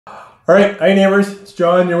All right, hi neighbors. It's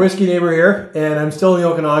John, your whiskey neighbor here, and I'm still in the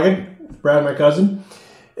Okanagan. Brad, my cousin,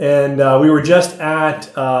 and we were just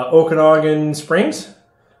at Okanagan Spirits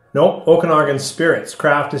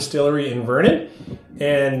Distillery in Vernon,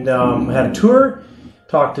 and had a tour.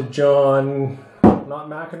 Talked to John, not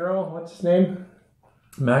McEnroe. What's his name?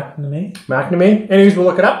 McNamee. Anyways, we'll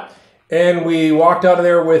look it up, and we walked out of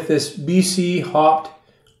there with this BC hopped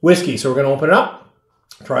whiskey. So we're going to open it up,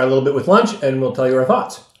 try a little bit with lunch, and we'll tell you our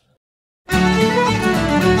thoughts.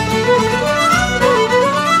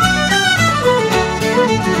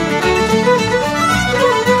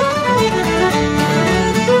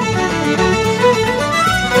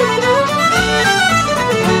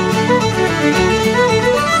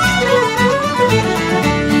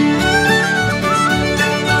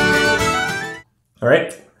 All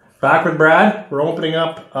right, back with Brad. We're opening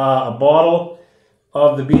up a bottle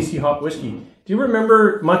of the BC Hopp whiskey. Do you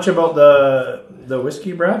remember much about the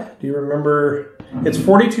whiskey, Brad? Do you remember? It's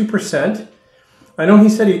 42%. I know he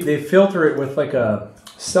said they filter it with like a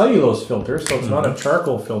cellulose filter, so it's not a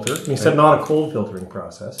charcoal filter. And he said not a cold filtering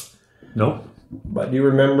process. No. But do you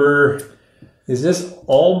remember, is this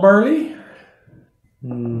all barley? I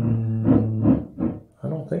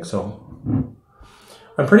don't think so.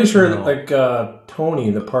 I'm pretty sure that like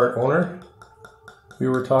Tony, the part owner we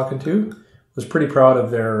were talking to, was pretty proud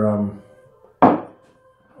of their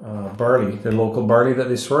barley, their local barley that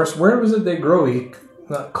they source. Where was it they grow?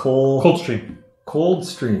 Not coal.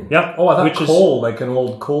 Coldstream. Yeah. Oh, I thought coal, like an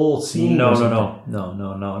old coal seam. No, not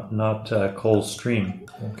Coldstream.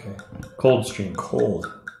 Okay. Coldstream.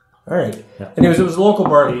 Cold. All right. Yeah. Anyways, it was local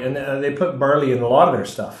barley, and they put barley in a lot of their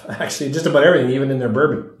stuff. Actually, just about everything, even in their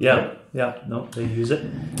bourbon. Yeah. Right? Yeah. No, they use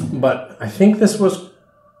it. But I think this was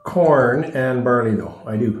corn and barley, though.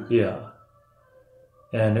 I do. Yeah.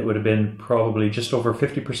 And it would have been probably just over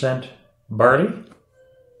 50% barley.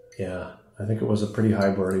 Yeah. I think it was a pretty high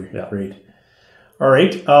barley rate. All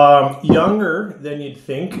right. Younger than you'd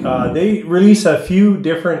think. They release a few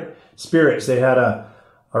different spirits. They had a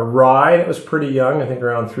rye that was pretty young, I think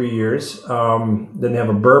around 3 years. Then they have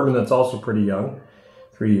a bourbon that's also pretty young,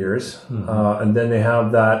 3 years. And then they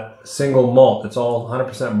have that single malt that's all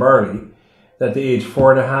 100% barley that they age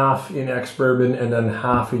 4.5 in ex-bourbon and then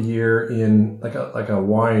half a year in like a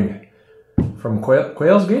wine from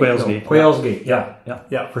Quailsgate? Quailsgate.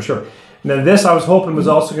 Yeah, for sure. And then this I was hoping was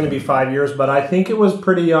also going to be 5 years, but I think it was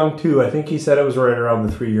pretty young too. I think he said it was right around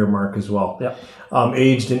the 3-year mark as well. Yeah.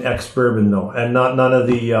 Aged in ex-bourbon though, and none of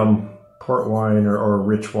the port wine or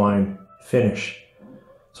rich wine finish.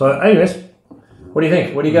 So anyways, what do you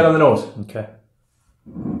think? What do you got on the nose? Okay.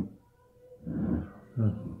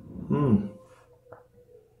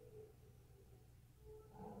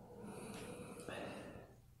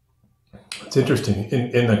 It's interesting.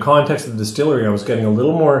 In the context of the distillery, I was getting a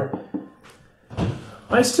little more.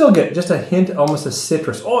 I still get just a hint, almost a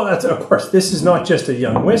citrus. Oh, that's of course. This is not just a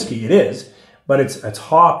young whiskey. It is, but it's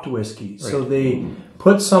hopped whiskey. Right. So they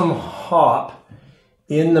put some hop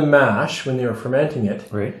in the mash when they were fermenting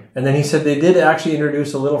it. Right. And then he said they did actually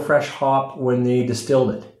introduce a little fresh hop when they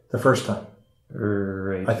distilled it the first time.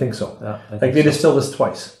 Right. I think so. Yeah, like they distilled this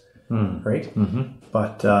twice. Right. Mm-hmm.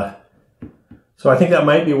 But. So I think that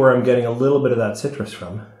might be where I'm getting a little bit of that citrus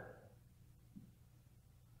from.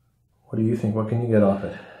 What do you think? What can you get off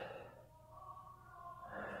it?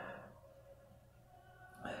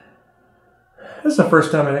 This is the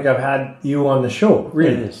first time I think I've had you on the show.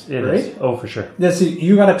 Really? It is. Oh, for sure. Yeah, see,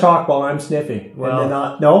 you got to talk while I'm sniffing. Well,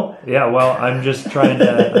 no? Yeah, well, I'm just trying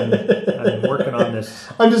to... I'm working on this.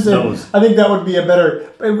 I'm just saying, I think that would be a better...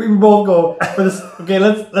 We both go for this. Okay,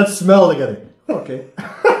 let's smell together. Okay.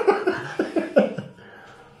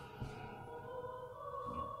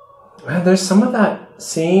 There's some of that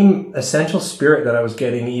same essential spirit that I was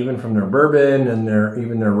getting even from their bourbon and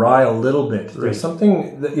even their rye a little bit. There's right.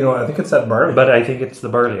 Something that, I think it's that barley. But I think it's the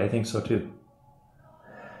barley. I think so too.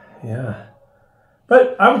 Yeah.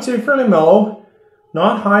 But I would say fairly mellow.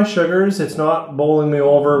 Not high sugars. It's not bowling me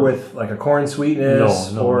over with like a corn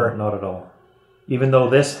sweetness. No, not at all. Even though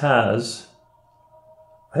this has...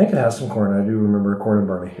 I think it has some corn. I do remember corn and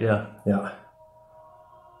barley. Yeah. Yeah.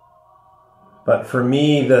 But for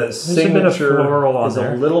me, the signature is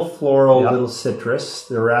a little floral, little citrus.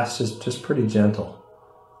 The rest is just pretty gentle.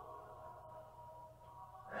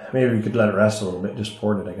 Maybe we could let it rest a little bit. Just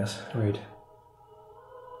poured it, I guess. Right.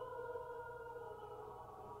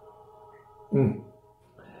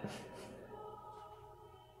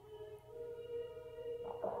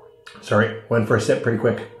 Sorry, went for a sip pretty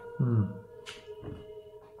quick.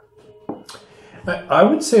 I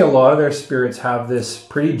would say a lot of their spirits have this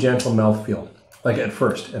pretty gentle mouthfeel. Like at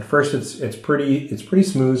first it's pretty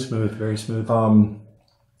smooth, Very smooth.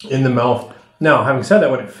 in the mouth. Now, having said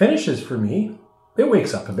that, when it finishes for me, it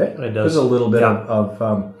wakes up a bit. It does. There's a little bit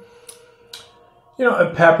of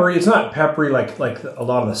peppery. It's not peppery like a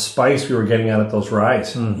lot of the spice we were getting at those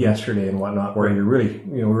ryes yesterday and whatnot, where you're really,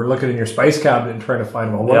 we were looking in your spice cabinet and trying to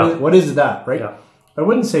find, well, what is that, right? Yeah. I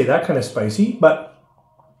wouldn't say that kind of spicy, but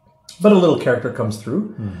a little character comes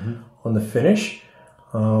through on the finish.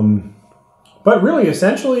 But really,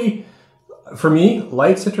 essentially, for me,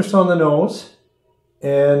 light citrus on the nose,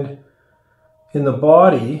 and in the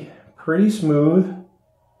body, pretty smooth.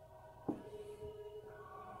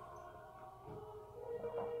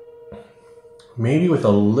 Maybe with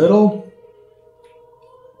a little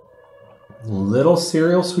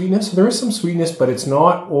cereal sweetness. There is some sweetness, but it's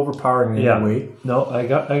not overpowering in any way. No, I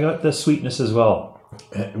got the sweetness as well.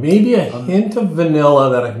 Maybe a hint of vanilla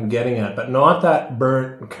that I'm getting at, but not that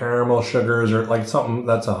burnt caramel sugars or like something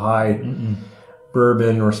that's a high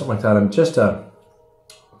bourbon or something like that. I'm just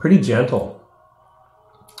pretty gentle,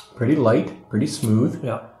 pretty light, pretty smooth.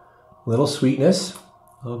 Yeah, little sweetness,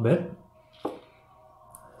 a little bit.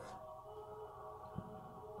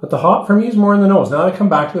 But the hop for me is more in the nose. Now I come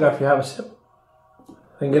back to it after you have a sip,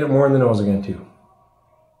 I can get it more in the nose again too.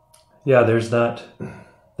 Yeah, there's that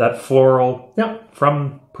floral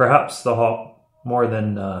from perhaps the hop more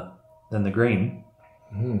than the grain.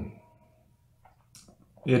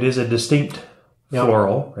 It is a distinct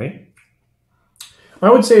floral, right? I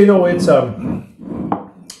would say though it's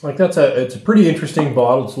it's a pretty interesting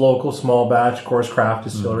bottle. It's local, small batch, of course, craft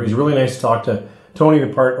distillery. It's really nice to talk to Tony, the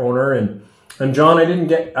part owner, and John. I didn't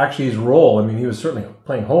get actually his role. I mean, he was certainly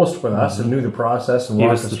playing host with us and knew the process and gave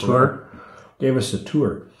us the tour. Gave us a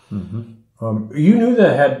tour. You knew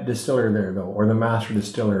the head distiller there, though, or the master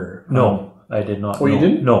distiller? No, I did not. Oh, you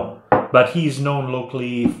didn't? No. But he's known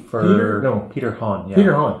locally for... Peter Hahn. Yeah.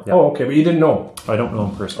 Peter Hahn. Yeah. Oh, okay, but you didn't know. I don't know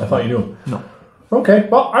him personally. I thought you knew him. No. Okay,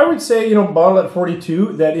 well, I would say, bottle at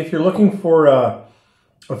 42, that if you're looking for a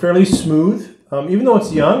fairly smooth, even though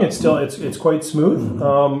it's young, it's quite smooth,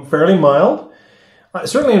 fairly mild.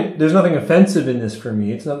 Certainly, there's nothing offensive in this for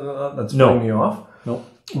me. It's not that's putting me off. No.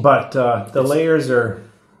 But the layers are...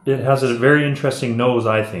 It has a very interesting nose,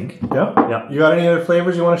 I think. Yeah? Yeah. You got any other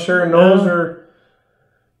flavors you want to share? Nose or...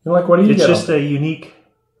 what do you get? It's just a unique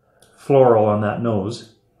floral on that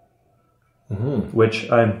nose, which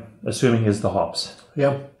I'm assuming is the hops.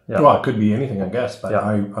 Yeah. Well, it could be anything, I guess, but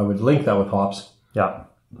I would link that with hops. Yeah.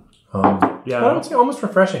 I would say almost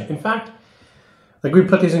refreshing. In fact, we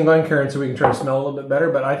put these in Glencairn so we can try to smell a little bit better,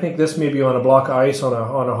 but I think this maybe on a block of ice on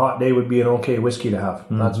a hot day would be an okay whiskey to have.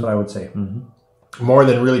 That's what I would say. More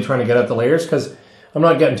than really trying to get at the layers, because I'm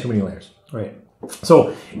not getting too many layers. Right.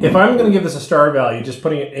 So if I'm going to give this a star value, just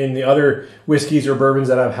putting it in the other whiskeys or bourbons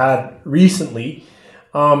that I've had recently,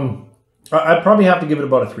 I'd probably have to give it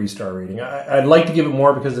about a 3-star rating. I'd like to give it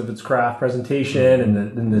more because of its craft presentation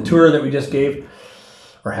and the tour that we just gave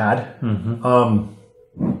or had. Maybe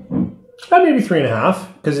 3.5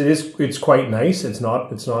 because it's quite nice. It's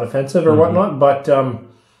not offensive or whatnot, but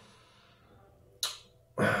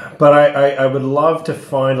I would love to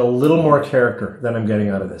find a little more character than I'm getting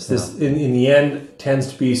out of this. This, in the end,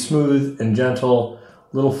 tends to be smooth and gentle,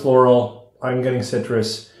 little floral. I'm getting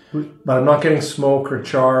citrus, but I'm not getting smoke or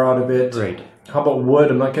char out of it. Right. How about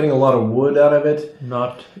wood? I'm not getting a lot of wood out of it.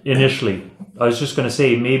 Not initially. I was just going to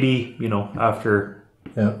say maybe, after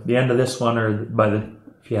the end of this one or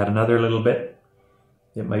if you had another little bit,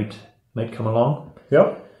 it might come along.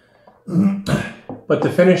 Yep. But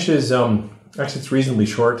the finish is... Actually, it's reasonably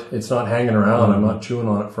short. It's not hanging around. I'm not chewing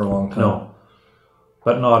on it for a long time. No.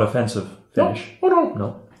 But not offensive finish.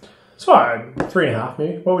 No. So, 3.5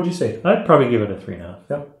 maybe. What would you say? I'd probably give it a 3.5.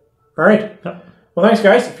 Yep. All right. Yep. Well, thanks,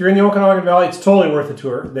 guys. If you're in the Okanagan Valley, it's totally worth a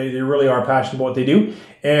tour. They really are passionate about what they do.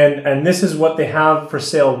 And this is what they have for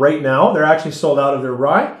sale right now. They're actually sold out of their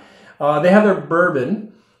rye. They have their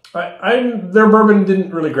bourbon. Their bourbon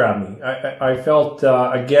didn't really grab me. I felt,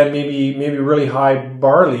 again, maybe really high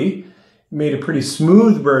barley made a pretty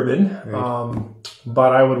smooth bourbon, right.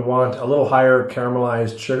 But I would want a little higher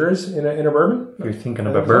caramelized sugars in a bourbon. You're thinking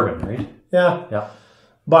of a bourbon, right? Yeah.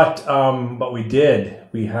 But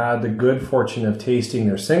we had the good fortune of tasting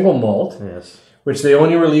their single malt, which they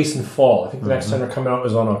only release in fall. I think the next time they're coming out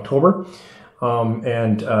was on October.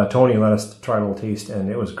 And Tony let us try a little taste, and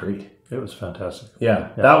it was great. It was fantastic.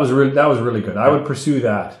 Yeah. That was really good. I would pursue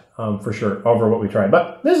that for sure over what we tried.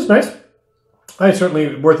 But this is nice. It's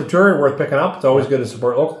certainly worth the tour and worth picking up. It's always good to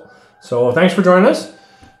support local. So thanks for joining us.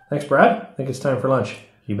 Thanks, Brad. I think it's time for lunch.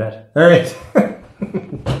 You bet. All right.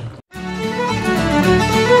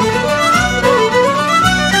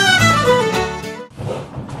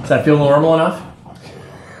 that feel normal enough?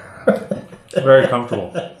 Very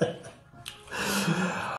comfortable.